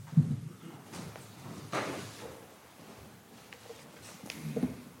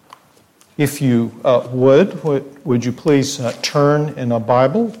If you would you please turn in a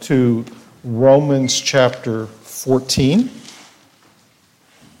Bible to Romans chapter 14.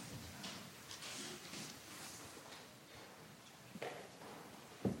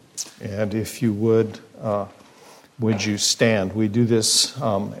 And if you would you stand? We do this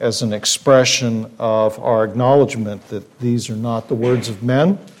as an expression of our acknowledgement that these are not the words of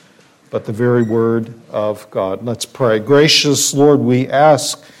men, but the very word of God. Let's pray. Gracious Lord, we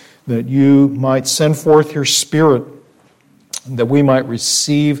ask that you might send forth your Spirit, that we might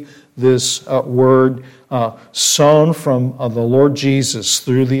receive this word sown from the Lord Jesus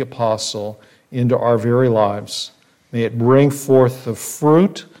through the apostle into our very lives. May it bring forth the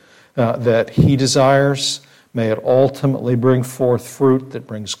fruit that he desires. May it ultimately bring forth fruit that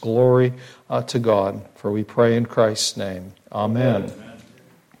brings glory to God. For we pray in Christ's name. Amen. Amen.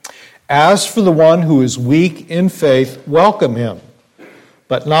 As for the one who is weak in faith, welcome him,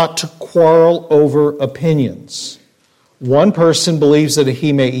 but not to quarrel over opinions. One person believes that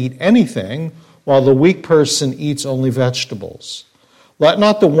he may eat anything, while the weak person eats only vegetables. Let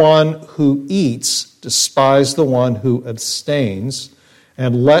not the one who eats despise the one who abstains,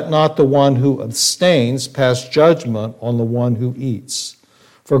 and let not the one who abstains pass judgment on the one who eats,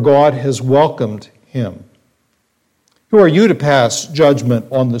 for God has welcomed him. Who are you to pass judgment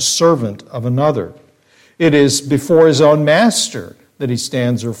on the servant of another? It is before his own master that he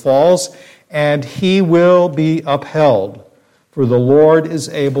stands or falls, and he will be upheld, for the Lord is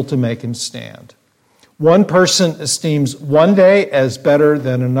able to make him stand. One person esteems one day as better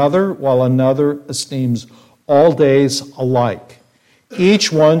than another, while another esteems all days alike.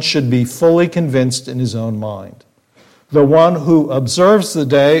 Each one should be fully convinced in his own mind. The one who observes the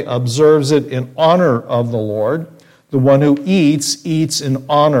day observes it in honor of the Lord. The one who eats, eats in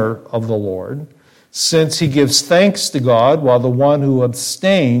honor of the Lord, since he gives thanks to God, while the one who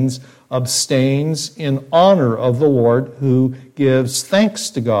abstains, abstains in honor of the Lord, who gives thanks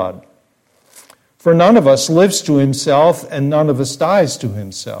to God. For none of us lives to himself, and none of us dies to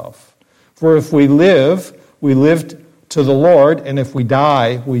himself. For if we live to the Lord, and if we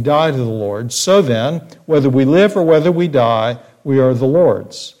die to the Lord. So then, whether we live or whether we die, we are the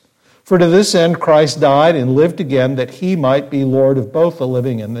Lord's. For to this end Christ died and lived again, that he might be Lord of both the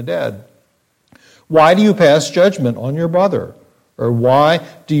living and the dead. Why do you pass judgment on your brother? Or why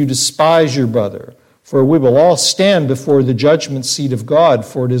do you despise your brother? For we will all stand before the judgment seat of God,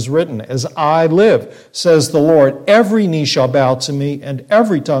 for it is written, As I live, says the Lord, every knee shall bow to me, and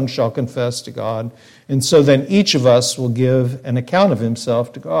every tongue shall confess to God. And so then each of us will give an account of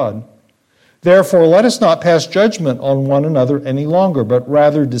himself to God. Therefore, let us not pass judgment on one another any longer, but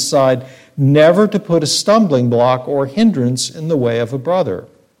rather decide never to put a stumbling block or hindrance in the way of a brother.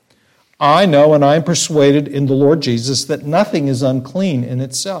 I know and I am persuaded in the Lord Jesus that nothing is unclean in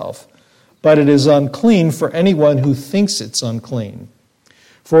itself, but it is unclean for anyone who thinks it's unclean.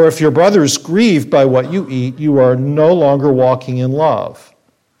 For if your brother is grieved by what you eat, you are no longer walking in love.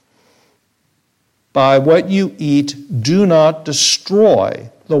 By what you eat, do not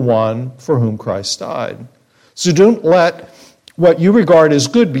destroy the one for whom Christ died. So don't let what you regard as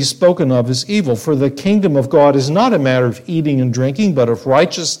good be spoken of as evil, for the kingdom of God is not a matter of eating and drinking, but of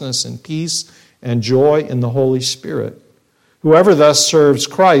righteousness and peace and joy in the Holy Spirit. Whoever thus serves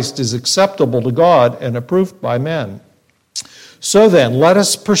Christ is acceptable to God and approved by men. So then, let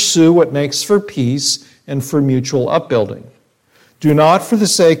us pursue what makes for peace and for mutual upbuilding. Do not, for the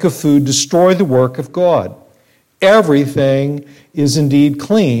sake of food, destroy the work of God. Everything is indeed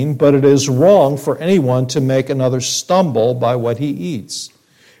clean, but it is wrong for anyone to make another stumble by what he eats.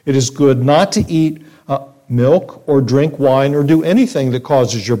 It is good not to eat milk or drink wine or do anything that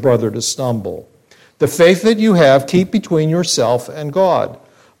causes your brother to stumble. The faith that you have, keep between yourself and God.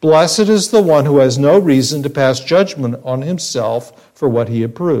 Blessed is the one who has no reason to pass judgment on himself for what he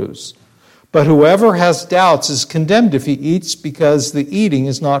approves. But whoever has doubts is condemned if he eats, because the eating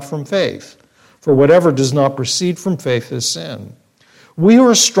is not from faith. For whatever does not proceed from faith is sin. We who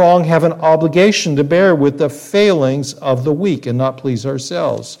are strong have an obligation to bear with the failings of the weak and not please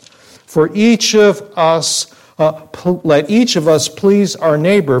ourselves. For let each of us please our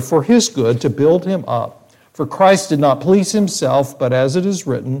neighbor for his good, to build him up. For Christ did not please himself, but as it is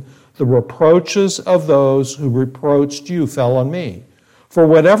written, the reproaches of those who reproached you fell on me. For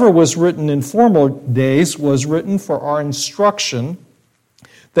whatever was written in former days was written for our instruction,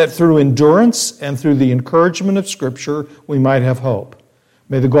 that through endurance and through the encouragement of Scripture we might have hope.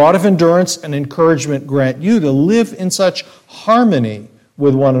 May the God of endurance and encouragement grant you to live in such harmony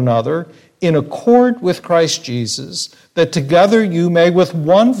with one another, in accord with Christ Jesus, that together you may with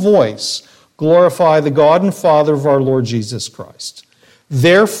one voice glorify the God and Father of our Lord Jesus Christ.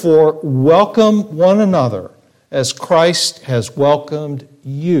 Therefore, welcome one another as Christ has welcomed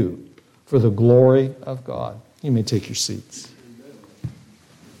you for the glory of God. You may take your seats.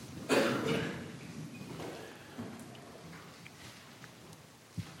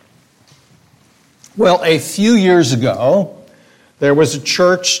 Well, a few years ago, there was a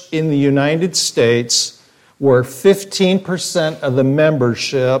church in the United States where 15% of the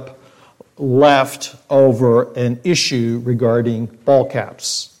membership left over an issue regarding ball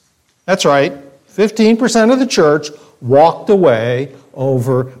caps. That's right, 15% of the church walked away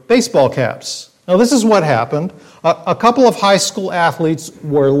over baseball caps. Now, this is what happened. A couple of high school athletes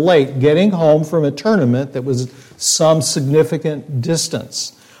were late getting home from a tournament that was some significant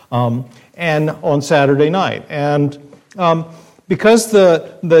distance, and on Saturday night. And because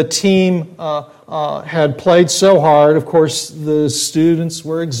the team had played so hard, of course, the students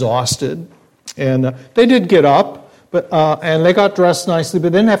were exhausted. And they did get up, and they got dressed nicely,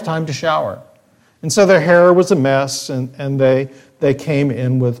 but they didn't have time to shower. And so their hair was a mess, and they came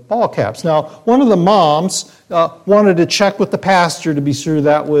in with ball caps. Now, one of the moms wanted to check with the pastor to be sure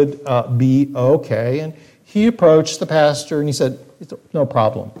that would be okay. And he approached the pastor, and he said, "No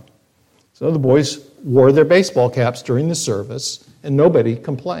problem." So the boys wore their baseball caps during the service, and nobody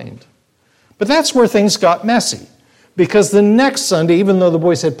complained. But that's where things got messy, because the next Sunday, even though the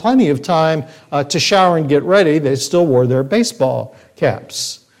boys had plenty of time to shower and get ready, they still wore their baseball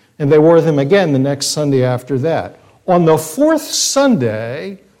caps. And they wore them again the next Sunday after that. On the fourth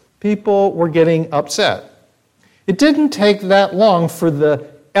Sunday, people were getting upset. It didn't take that long for the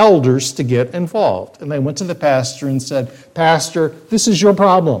elders to get involved. And they went to the pastor and said, "Pastor, this is your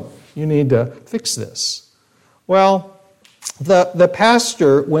problem. You need to fix this." Well, the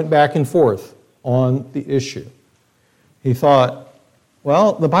pastor went back and forth on the issue. He thought,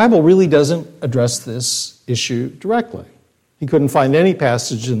 well, the Bible really doesn't address this issue directly. He couldn't find any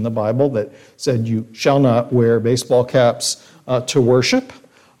passage in the Bible that said you shall not wear baseball caps to worship.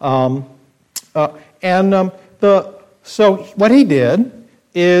 So what he did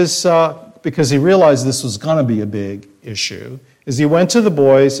is, because he realized this was going to be a big issue, is he went to the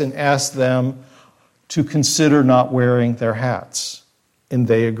boys and asked them to consider not wearing their hats. And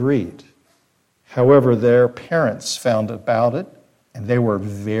they agreed. However, their parents found about it, and they were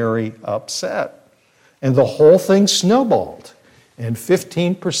very upset. And the whole thing snowballed. And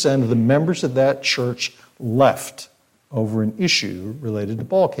 15% of the members of that church left over an issue related to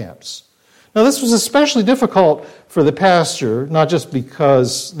ball caps. Now, this was especially difficult for the pastor, not just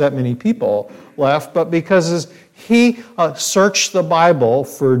because that many people left, but because as he searched the Bible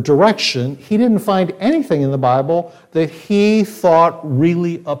for direction, he didn't find anything in the Bible that he thought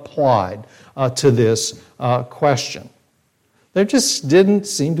really applied to this question. There just didn't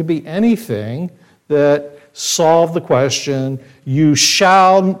seem to be anything that solved the question, you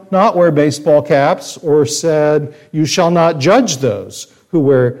shall not wear baseball caps, or said, you shall not judge those who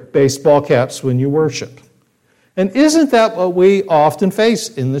wear baseball caps when you worship. And isn't that what we often face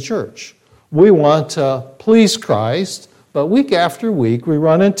in the church? We want to please Christ, but week after week we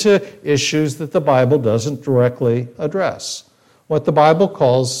run into issues that the Bible doesn't directly address, what the Bible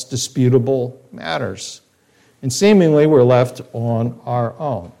calls disputable matters. And seemingly we're left on our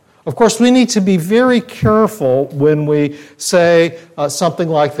own. Of course, we need to be very careful when we say something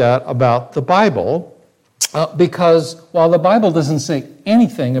like that about the Bible, because while the Bible doesn't say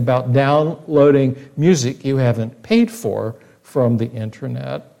anything about downloading music you haven't paid for from the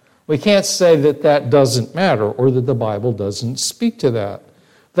internet, we can't say that that doesn't matter or that the Bible doesn't speak to that.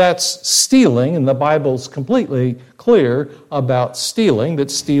 That's stealing, and the Bible's completely clear about stealing, that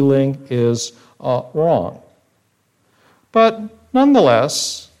stealing is wrong. But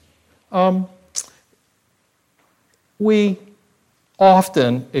nonetheless, we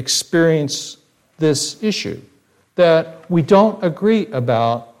often experience this issue, that we don't agree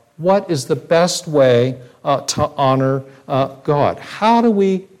about what is the best way to honor God. How do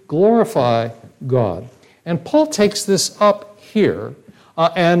we glorify God? And Paul takes this up here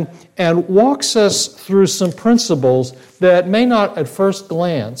and walks us through some principles that may not at first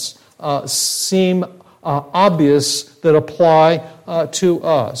glance seem obvious that apply to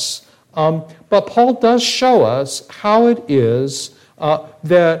us. But Paul does show us how it is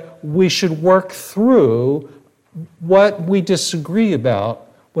that we should work through what we disagree about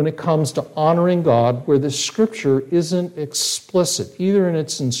when it comes to honoring God, where the Scripture isn't explicit, either in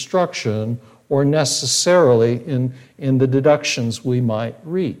its instruction or necessarily in the deductions we might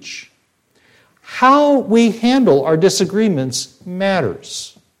reach. How we handle our disagreements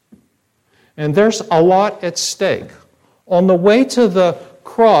matters. And there's a lot at stake. On the way to the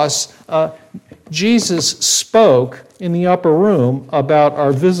cross, Jesus spoke in the upper room about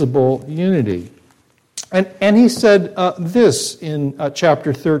our visible unity. And he said this in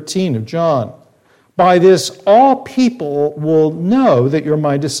chapter 13 of John. By this, all people will know that you're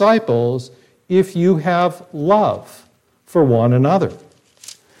my disciples if you have love for one another.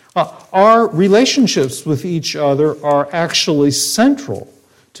 Our relationships with each other are actually central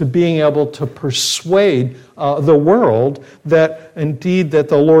to being able to persuade the world that indeed that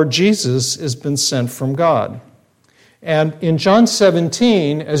the Lord Jesus has been sent from God. And in John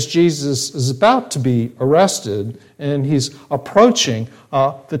 17, as Jesus is about to be arrested and he's approaching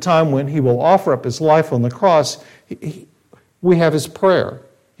the time when he will offer up his life on the cross, we have his prayer.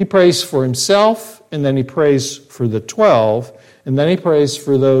 He prays for himself, and then he prays for the 12, and then he prays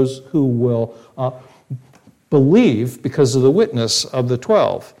for those who will believe because of the witness of the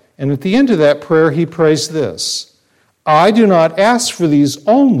 12. And at the end of that prayer, he prays this: I do not ask for these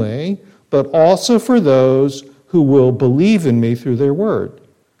only, but also for those who will believe in me through their word,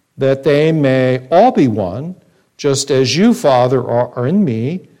 that they may all be one, just as you, Father, are in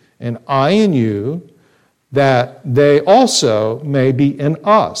me, and I in you, that they also may be in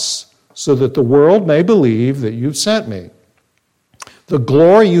us, so that the world may believe that you've sent me. The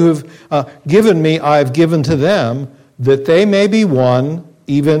glory you have given me, I have given to them, that they may be one,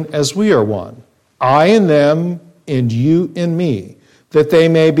 even as we are one. I in them, and you in me, that they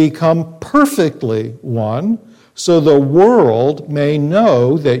may become perfectly one, so the world may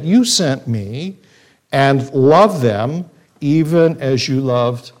know that you sent me and love them even as you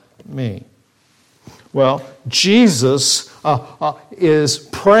loved me. Well, Jesus is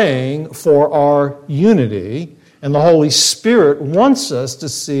praying for our unity, and the Holy Spirit wants us to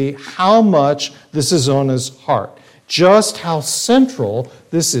see how much this is on his heart, just how central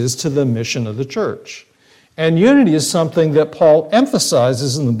this is to the mission of the church. And unity is something that Paul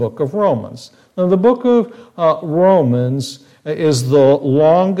emphasizes in the book of Romans. Now, the book of Romans is the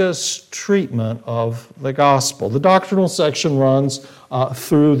longest treatment of the gospel. The doctrinal section runs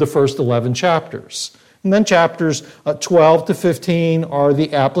through the first 11 chapters. And then chapters 12 to 15 are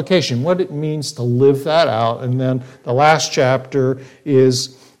the application, what it means to live that out. And then the last chapter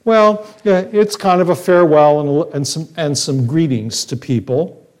is, well, it's kind of a farewell and some greetings to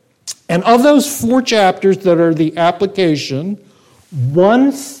people. And of those 4 chapters that are the application,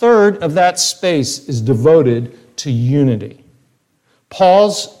 1/3 of that space is devoted to unity.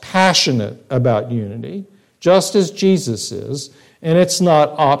 Paul's passionate about unity, just as Jesus is, and it's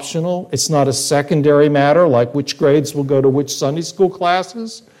not optional. It's not a secondary matter like which grades will go to which Sunday school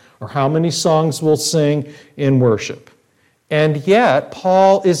classes or how many songs we'll sing in worship. And yet,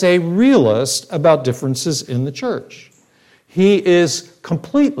 Paul is a realist about differences in the church. He is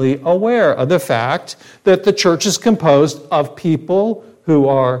completely aware of the fact that the church is composed of people who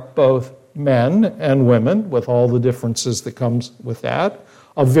are both men and women, with all the differences that comes with that,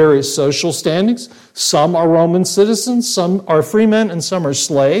 of various social standings. Some are Roman citizens, some are free men, and some are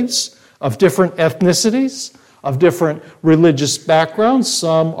slaves, of different ethnicities, of different religious backgrounds.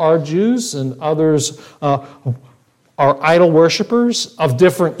 Some are Jews and others are idol worshipers, of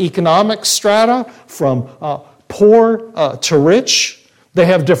different economic strata, from poor to rich. They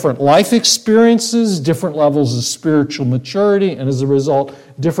have different life experiences, different levels of spiritual maturity, and as a result,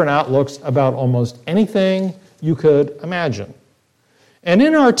 different outlooks about almost anything you could imagine. And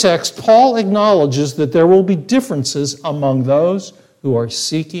in our text, Paul acknowledges that there will be differences among those who are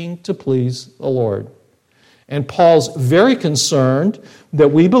seeking to please the Lord. And Paul's very concerned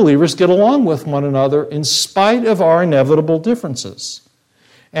that we believers get along with one another in spite of our inevitable differences.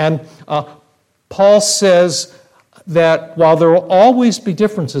 And Paul says that while there will always be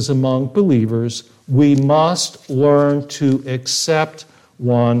differences among believers, we must learn to accept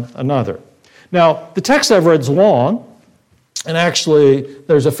one another. Now, the text I've read is long, and actually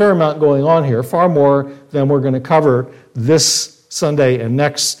there's a fair amount going on here, far more than we're going to cover this Sunday and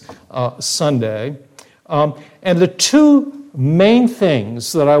next Sunday. And the 2 main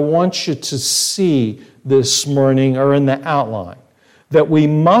things that I want you to see this morning are in the outline. That we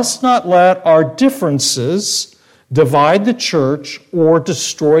must not let our differences divide the church or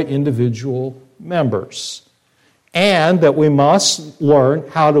destroy individual members. And that we must learn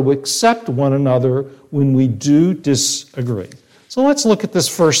how to accept one another when we do disagree. So let's look at this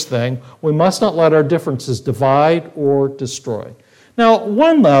first thing. We must not let our differences divide or destroy. Now, at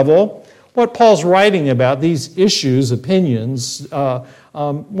one level, what Paul's writing about, these issues, opinions,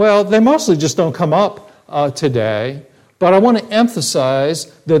 well, they mostly just don't come up today. But I want to emphasize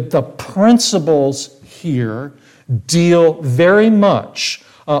that the principles here deal very much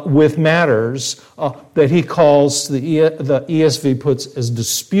with matters that he calls, the ESV puts as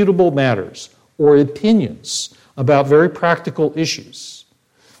disputable matters or opinions about very practical issues.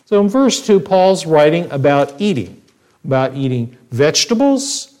 So in verse 2, Paul's writing about eating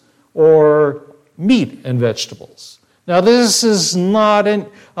vegetables or meat and vegetables. Now, this is not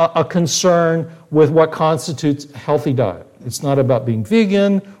a concern with what constitutes a healthy diet. It's not about being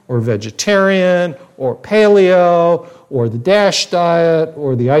vegan or vegetarian or paleo or the DASH diet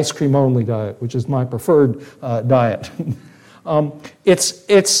or the ice cream only diet, which is my preferred diet.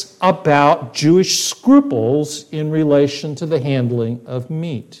 It's about Jewish scruples in relation to the handling of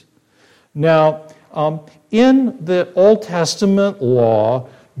meat. Now, in the Old Testament law,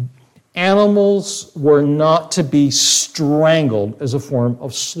 animals were not to be strangled as a form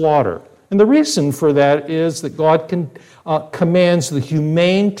of slaughter. And the reason for that is that God commands the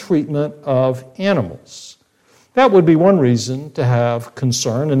humane treatment of animals. That would be one reason to have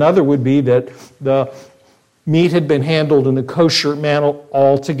concern. Another would be that the meat had been handled in a kosher manner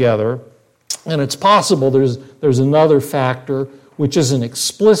altogether. And it's possible there's another factor which isn't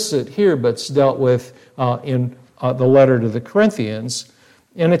explicit here, but it's dealt with in the letter to the Corinthians.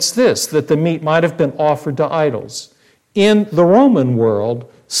 And it's this, that the meat might have been offered to idols. In the Roman world,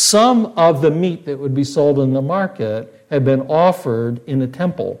 some of the meat that would be sold in the market had been offered in a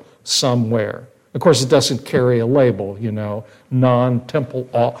temple somewhere. Of course, it doesn't carry a label, non-temple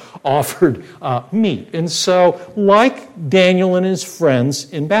offered meat. And so, like Daniel and his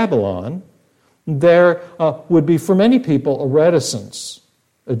friends in Babylon, there would be for many people a reticence,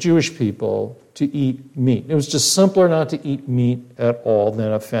 a Jewish people, to eat meat. It was just simpler not to eat meat at all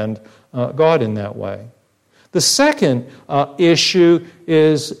than offend God in that way. The second issue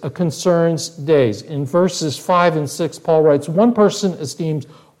concerns days. In verses 5 and 6, Paul writes, "One person esteems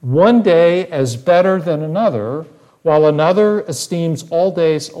one day as better than another, while another esteems all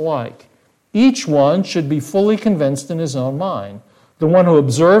days alike. Each one should be fully convinced in his own mind. The one who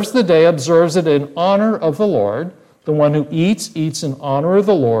observes the day observes it in honor of the Lord. The one who eats, eats in honor of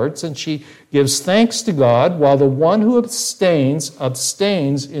the Lord, since she gives thanks to God, while the one who abstains,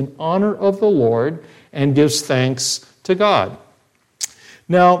 abstains in honor of the Lord and gives thanks to God."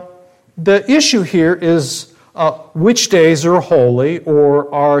 Now, the issue here is which days are holy,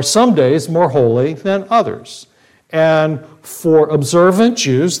 or are some days more holy than others. And for observant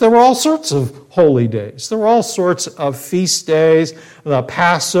Jews, there were all sorts of holy days. There were all sorts of feast days, the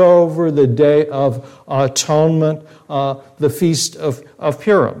Passover, the Day of Atonement, the Feast of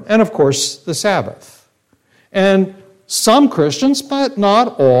Purim, and of course the Sabbath. And some Christians, but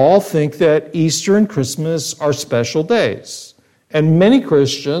not all, think that Easter and Christmas are special days. And many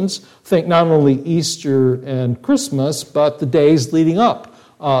Christians think not only Easter and Christmas, but the days leading up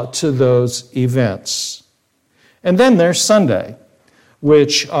to those events. And then there's Sunday,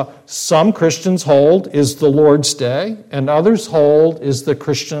 which some Christians hold is the Lord's Day, and others hold is the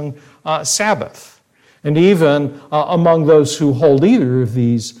Christian Sabbath. And even among those who hold either of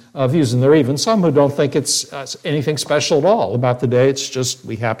these views, and there are even some who don't think it's anything special at all about the day, it's just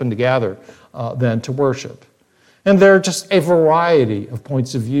we happen to gather then to worship. And there are just a variety of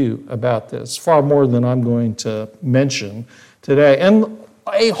points of view about this, far more than I'm going to mention today, and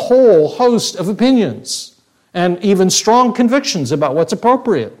a whole host of opinions and even strong convictions about what's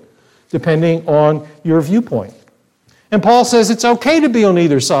appropriate, depending on your viewpoint. And Paul says it's okay to be on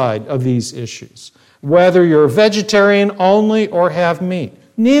either side of these issues, whether you're vegetarian only or have meat.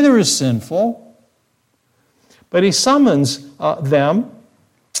 Neither is sinful. But he summons them,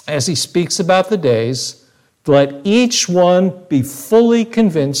 as he speaks about the days, to let each one be fully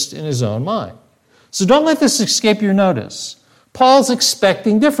convinced in his own mind. So don't let this escape your notice. Paul's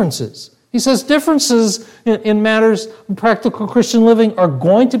expecting differences. He says differences in matters of practical Christian living are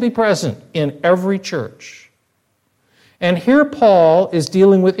going to be present in every church. And here Paul is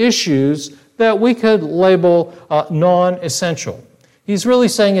dealing with issues that we could label non-essential. He's really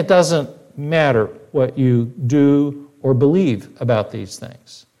saying it doesn't matter what you do or believe about these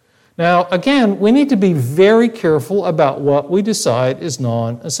things. Now, again, we need to be very careful about what we decide is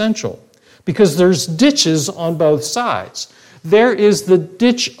non-essential, because there's ditches on both sides. There is the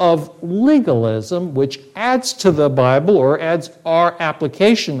ditch of legalism, which adds to the Bible or adds our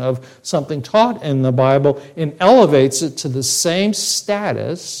application of something taught in the Bible and elevates it to the same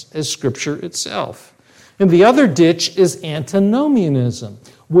status as Scripture itself. And the other ditch is antinomianism,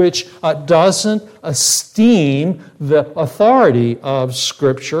 which doesn't esteem the authority of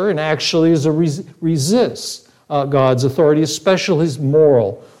Scripture and actually resists God's authority, especially His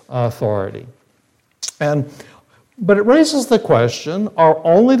moral authority. But it raises the question, are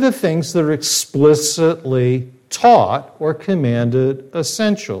only the things that are explicitly taught or commanded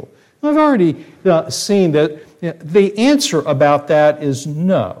essential? I've already seen that the answer about that is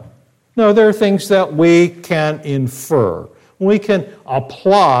no. No, there are things that we can infer. We can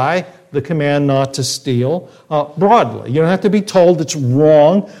apply the command not to steal broadly. You don't have to be told it's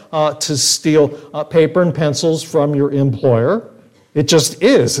wrong to steal paper and pencils from your employer. It just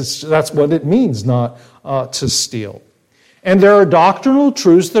is. That's what it means not to steal. And there are doctrinal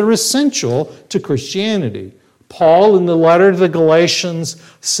truths that are essential to Christianity. Paul, in the letter to the Galatians,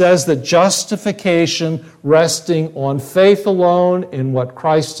 says that justification resting on faith alone in what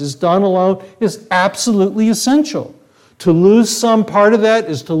Christ has done alone is absolutely essential. To lose some part of that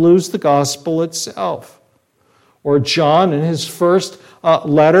is to lose the gospel itself. Or John, in his first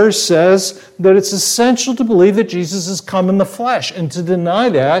letter, says that it's essential to believe that Jesus has come in the flesh, and to deny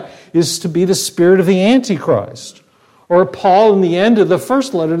that is to be the spirit of the Antichrist. Or Paul, in the end of the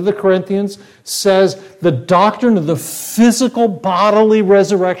first letter to the Corinthians, says the doctrine of the physical bodily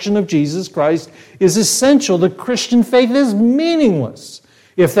resurrection of Jesus Christ is essential. The Christian faith is meaningless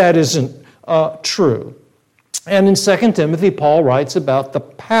if that isn't true. And in 2 Timothy, Paul writes about the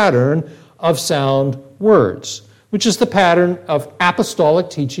pattern of sound words, which is the pattern of apostolic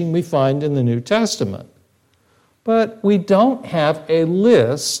teaching we find in the New Testament. But we don't have a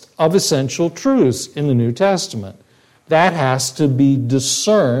list of essential truths in the New Testament. That has to be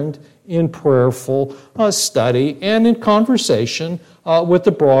discerned in prayerful study and in conversation with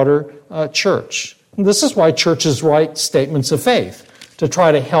the broader church. And this is why churches write statements of faith, to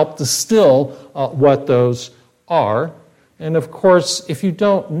try to help distill what those are. And of course, if you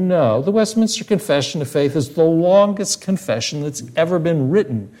don't know, the Westminster Confession of Faith is the longest confession that's ever been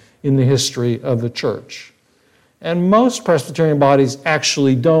written in the history of the church. And most Presbyterian bodies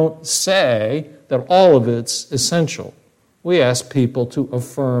actually don't say that all of it's essential. We ask people to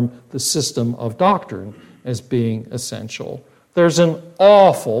affirm the system of doctrine as being essential. There's an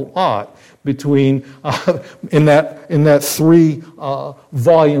awful lot between in that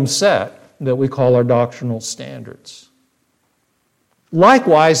 3-volume set that we call our doctrinal standards.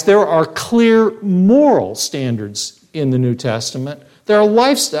 Likewise, there are clear moral standards in the New Testament. There are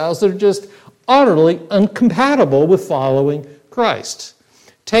lifestyles that are just utterly incompatible with following Christ.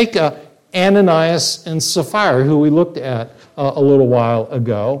 Take Ananias and Sapphira, who we looked at a little while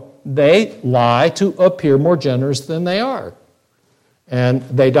ago. They lie to appear more generous than they are. And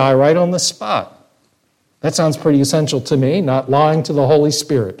they die right on the spot. That sounds pretty essential to me, not lying to the Holy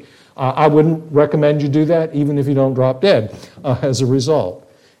Spirit. I wouldn't recommend you do that, even if you don't drop dead as a result.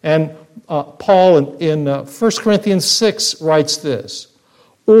 And Paul in 1 Corinthians 6 writes this,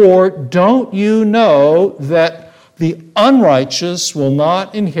 "Or don't you know that the unrighteous will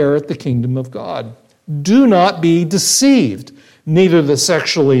not inherit the kingdom of God? Do not be deceived. Neither the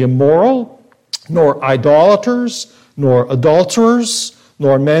sexually immoral, nor idolaters, nor adulterers,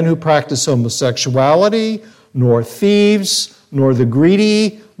 nor men who practice homosexuality, nor thieves, nor the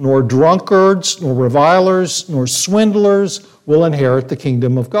greedy, nor drunkards, nor revilers, nor swindlers will inherit the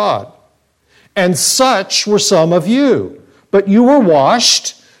kingdom of God. And such were some of you. But you were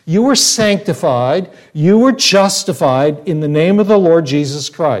washed, you were sanctified, you were justified in the name of the Lord Jesus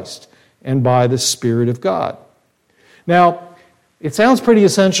Christ and by the Spirit of God." Now, it sounds pretty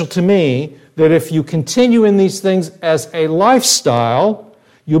essential to me that if you continue in these things as a lifestyle,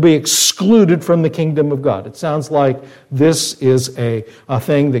 you'll be excluded from the kingdom of God. It sounds like this is a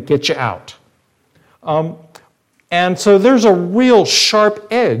thing that gets you out. And so there's a real sharp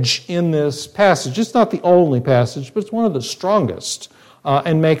edge in this passage. It's not the only passage, but it's one of the strongest,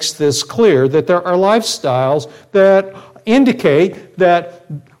 and makes this clear that there are lifestyles that indicate that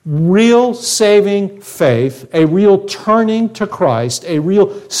real saving faith, a real turning to Christ, a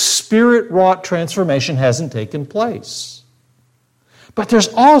real Spirit-wrought transformation hasn't taken place. But there's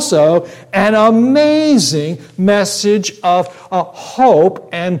also an amazing message of hope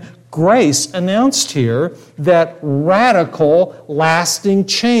and grace announced here, that radical, lasting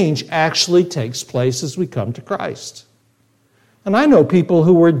change actually takes place as we come to Christ. And I know people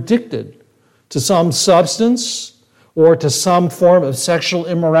who were addicted to some substance or to some form of sexual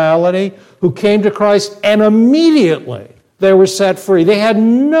immorality who came to Christ and immediately they were set free. They had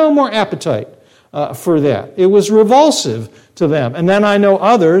no more appetite for that. It was repulsive to them. And then I know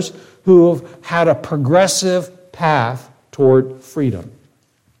others who have had a progressive path toward freedom.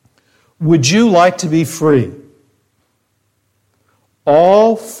 Would you like to be free?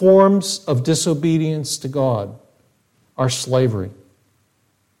 All forms of disobedience to God are slavery.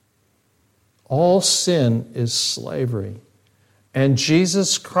 All sin is slavery. And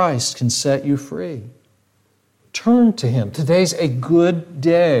Jesus Christ can set you free. Turn to Him. Today's a good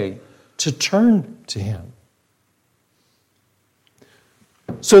day to turn to Him.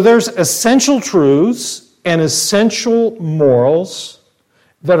 So there's essential truths and essential morals,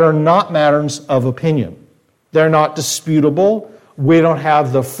 that are not matters of opinion. They're not disputable. We don't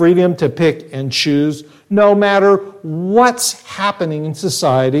have the freedom to pick and choose no matter what's happening in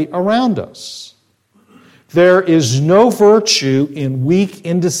society around us. There is no virtue in weak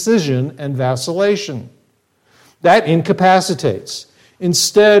indecision and vacillation. That incapacitates.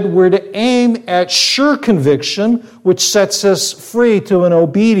 Instead, we're to aim at sure conviction, which sets us free to an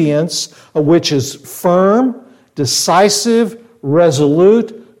obedience which is firm, decisive,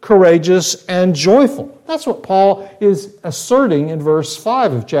 resolute, courageous, and joyful. That's what Paul is asserting in verse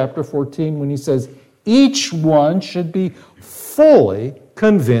 5 of chapter 14 when he says, each one should be fully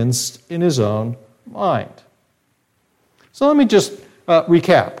convinced in his own mind. So let me just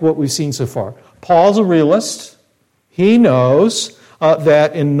recap what we've seen so far. Paul's a realist. He knows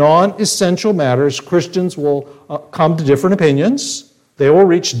that in non-essential matters, Christians will come to different opinions. They will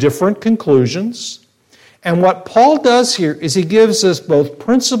reach different conclusions. And what Paul does here is he gives us both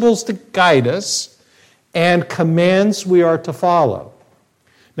principles to guide us and commands we are to follow.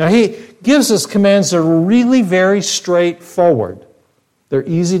 Now, he gives us commands that are really very straightforward. They're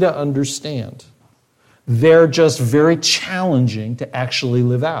easy to understand. They're just very challenging to actually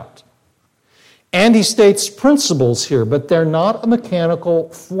live out. And he states principles here, but they're not a mechanical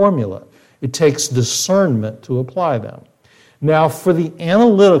formula. It takes discernment to apply them. Now, for the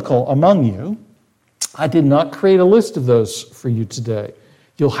analytical among you, I did not create a list of those for you today.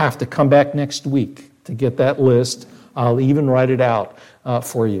 You'll have to come back next week to get that list. I'll even write it out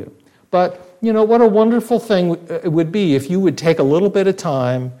for you. But, you know, what a wonderful thing it would be if you would take a little bit of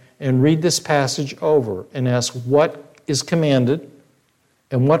time and read this passage over and ask what is commanded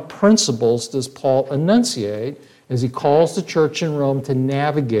and what principles does Paul enunciate as he calls the church in Rome to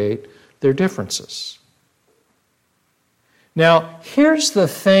navigate their differences. Now, here's the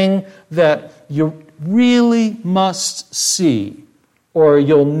thing that you really must see, or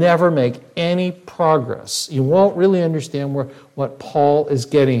you'll never make any progress. You won't really understand what Paul is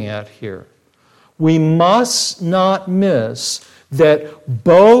getting at here. We must not miss that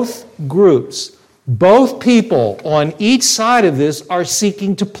both groups, both people on each side of this are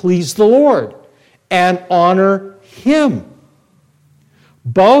seeking to please the Lord and honor Him.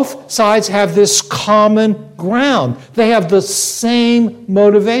 Both sides have this common ground. They have the same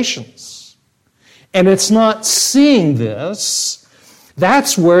motivations. And it's not seeing this,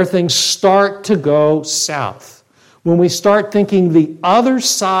 that's where things start to go south. When we start thinking the other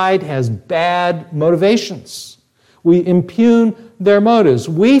side has bad motivations. We impugn their motives.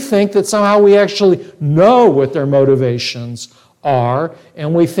 We think that somehow we actually know what their motivations are,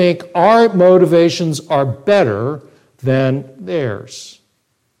 and we think our motivations are better than theirs.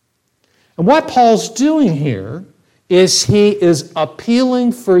 And what Paul's doing here is he is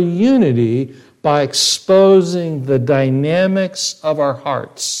appealing for unity by exposing the dynamics of our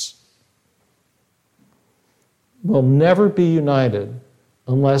hearts. We'll never be united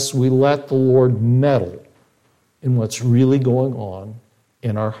unless we let the Lord meddle in what's really going on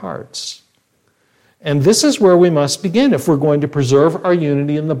in our hearts. And this is where we must begin if we're going to preserve our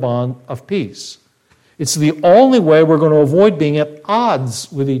unity in the bond of peace. It's the only way we're going to avoid being at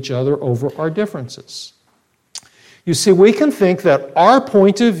odds with each other over our differences. You see, we can think that our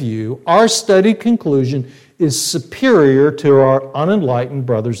point of view, our studied conclusion, is superior to our unenlightened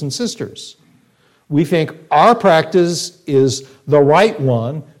brothers and sisters. We think our practice is the right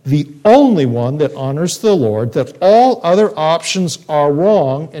one, the only one that honors the Lord, that all other options are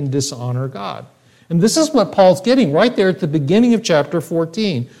wrong and dishonor God. And this is what Paul's getting right there at the beginning of chapter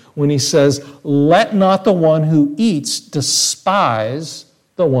 14 when he says, "Let not the one who eats despise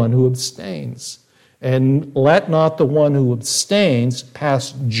the one who abstains. And let not the one who abstains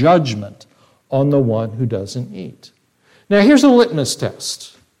pass judgment on the one who doesn't eat." Now here's a litmus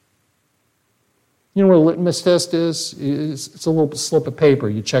test. You know what a litmus test is? It's a little slip of paper.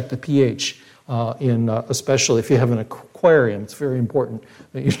 You check the pH especially if you have an aquarium. It's very important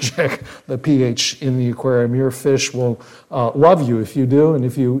that you check the pH in the aquarium. Your fish will love you if you do, and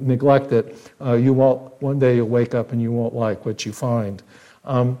if you neglect it, you won't. One day you'll wake up and you won't like what you find.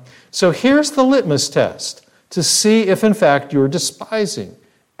 So here's the litmus test to see if in fact you're despising.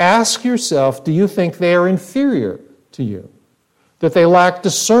 Ask yourself, do you think they are inferior to you? That they lack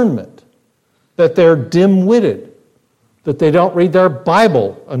discernment? That they're dim-witted? That they don't read their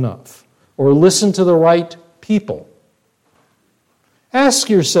Bible enough? Or listen to the right people? Ask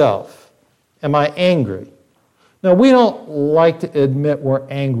yourself, am I angry? Now, we don't like to admit we're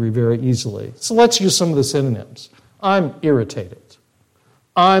angry very easily. So let's use some of the synonyms. I'm irritated.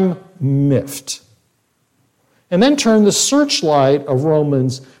 I'm miffed. And then turn the searchlight of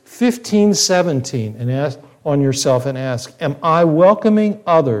Romans 15:17 and on yourself and ask, am I welcoming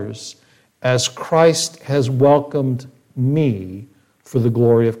others as Christ has welcomed me for the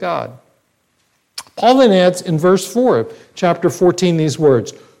glory of God? Paul then adds in verse 4 of chapter 14 these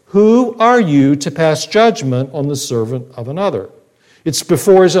words, who are you to pass judgment on the servant of another? It's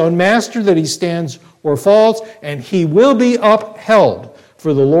before his own master that he stands or falls, and he will be upheld,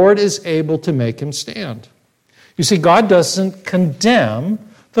 for the Lord is able to make him stand. You see, God doesn't condemn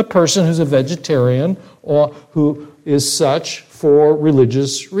the person who's a vegetarian or who is such for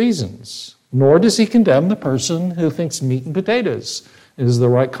religious reasons, nor does he condemn the person who thinks meat and potatoes is the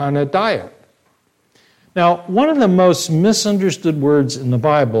right kind of diet. Now, one of the most misunderstood words in the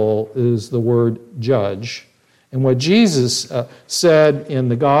Bible is the word judge. And what Jesus said in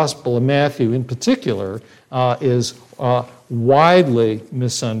the Gospel of Matthew in particular is widely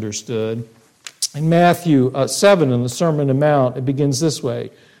misunderstood. In Matthew 7, in the Sermon on the Mount, it begins this way,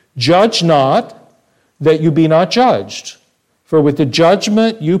 judge not that you be not judged. For with the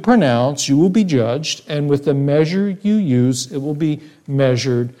judgment you pronounce, you will be judged, and with the measure you use, it will be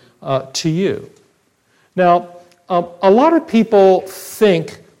measured to you. Now, a lot of people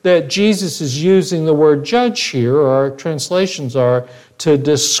think that Jesus is using the word judge here, or our translations are, to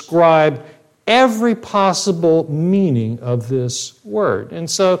describe every possible meaning of this word. And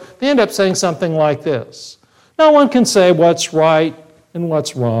so they end up saying something like this. No one can say what's right and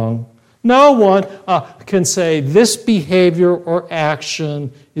what's wrong. No one can say this behavior or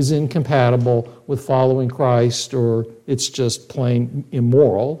action is incompatible with following Christ, or it's just plain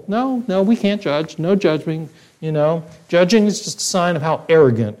immoral. No, we can't judge. No judging. Judging is just a sign of how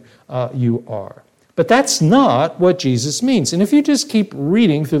arrogant you are. But that's not what Jesus means. And if you just keep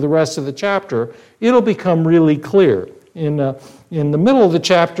reading through the rest of the chapter, it'll become really clear. In the middle of the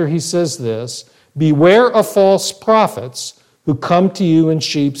chapter, he says this, beware of false prophets who come to you in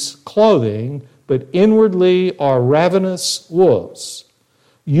sheep's clothing, but inwardly are ravenous wolves.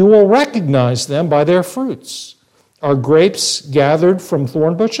 You will recognize them by their fruits. Are grapes gathered from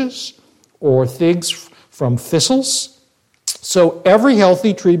thorn bushes, or figs from thistles? So every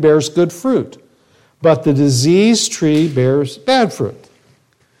healthy tree bears good fruit, but the diseased tree bears bad fruit.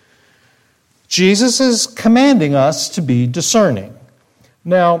 Jesus is commanding us to be discerning.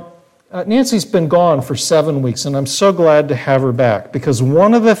 Now, Nancy's been gone for 7 weeks, and I'm so glad to have her back, because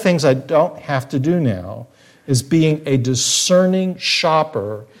one of the things I don't have to do now is being a discerning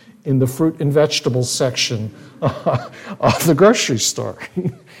shopper in the fruit and vegetables section of the grocery store.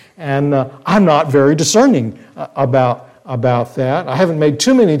 And I'm not very discerning about that. I haven't made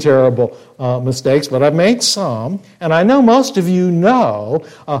too many terrible mistakes, but I've made some. And I know most of you know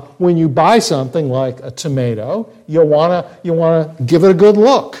when you buy something like a tomato, you want to give it a good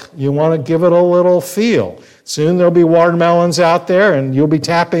look. You want to give it a little feel. Soon there'll be watermelons out there, and you'll be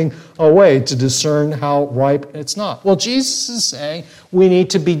tapping away to discern how ripe it's not. Well, Jesus is saying we need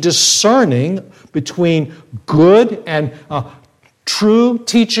to be discerning between good and true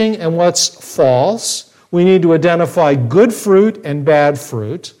teaching and what's false. We need to identify good fruit and bad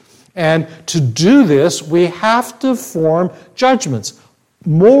fruit. And to do this, we have to form judgments,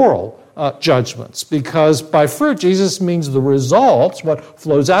 moral judgments, because by fruit, Jesus means the results, what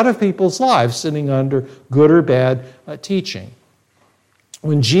flows out of people's lives, sitting under good or bad teaching.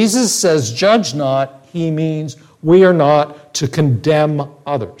 When Jesus says, judge not, he means we are not to condemn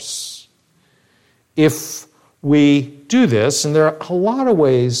others. If we do this, and there are a lot of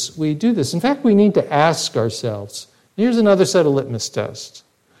ways we do this. In fact, we need to ask ourselves, here's another set of litmus tests.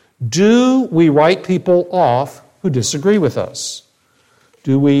 Do we write people off who disagree with us?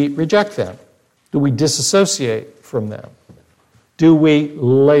 Do we reject them? Do we disassociate from them? Do we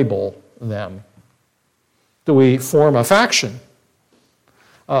label them? Do we form a faction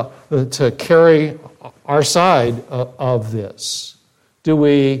to carry our side of this? Do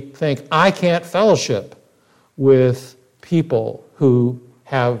we think, I can't fellowship with people who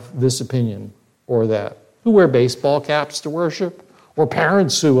have this opinion or that, who wear baseball caps to worship, or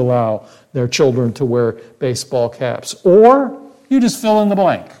parents who allow their children to wear baseball caps, or you just fill in the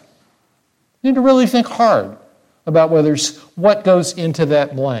blank. You need to really think hard about what goes into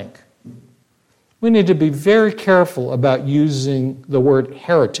that blank. We need to be very careful about using the word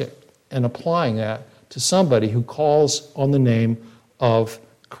heretic and applying that to somebody who calls on the name of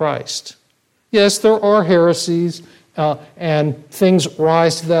Christ. Yes, there are heresies and things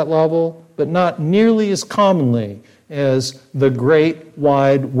rise to that level, but not nearly as commonly as the great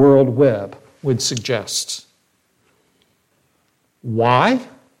wide world web would suggest. Why?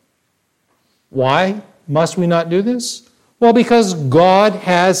 Why must we not do this? Well, because God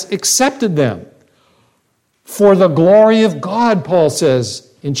has accepted them. For the glory of God, Paul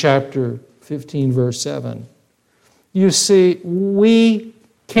says in chapter 15, verse 7. You see, we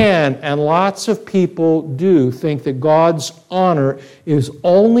can, and lots of people do, think that God's honor is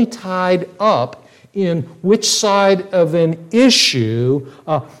only tied up in which side of an issue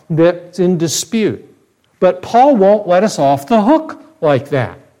that's in dispute. But Paul won't let us off the hook like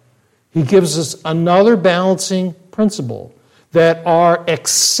that. He gives us another balancing principle, that our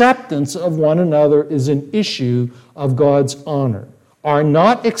acceptance of one another is an issue of God's honor. Our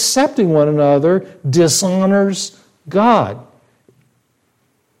not accepting one another dishonors God.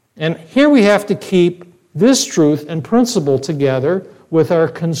 And here we have to keep this truth and principle together with our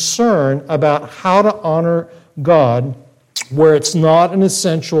concern about how to honor God where it's not an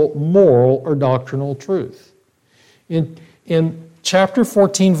essential moral or doctrinal truth. In chapter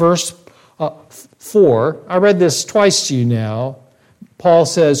 14, verse 4, I read this twice to you now, Paul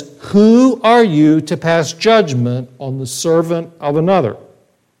says, "Who are you to pass judgment on the servant of another?"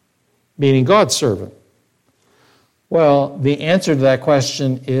 Meaning God's servant. Well, the answer to that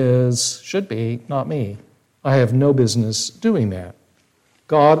question should be, not me. I have no business doing that.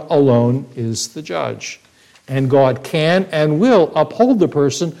 God alone is the judge. And God can and will uphold the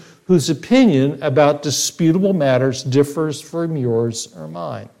person whose opinion about disputable matters differs from yours or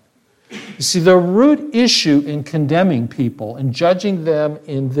mine. You see, the root issue in condemning people and judging them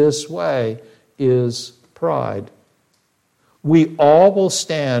in this way is pride. We all will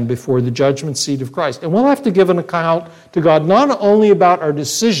stand before the judgment seat of Christ. And we'll have to give an account to God not only about our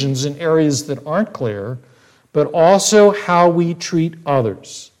decisions in areas that aren't clear, but also how we treat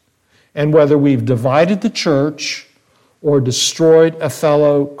others, and whether we've divided the church or destroyed a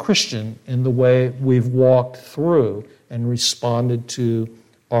fellow Christian in the way we've walked through and responded to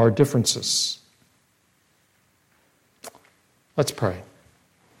our differences. Let's pray.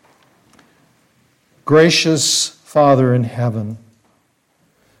 Gracious Father in heaven,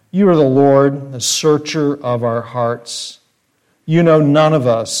 you are the Lord, the searcher of our hearts. You know none of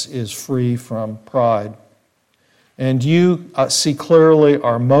us is free from pride. And you see clearly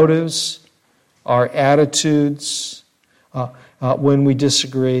our motives, our attitudes, when we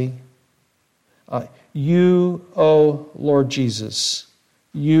disagree. You, oh Lord Jesus,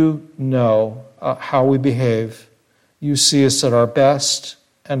 you know how we behave. You see us at our best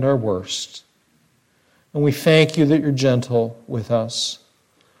and our worst. And we thank you that you're gentle with us.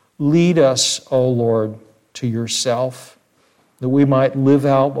 Lead us, O Lord, to yourself, that we might live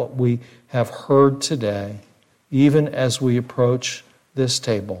out what we have heard today, even as we approach this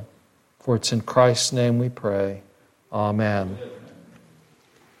table. For it's in Christ's name we pray. Amen.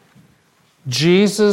 Jesus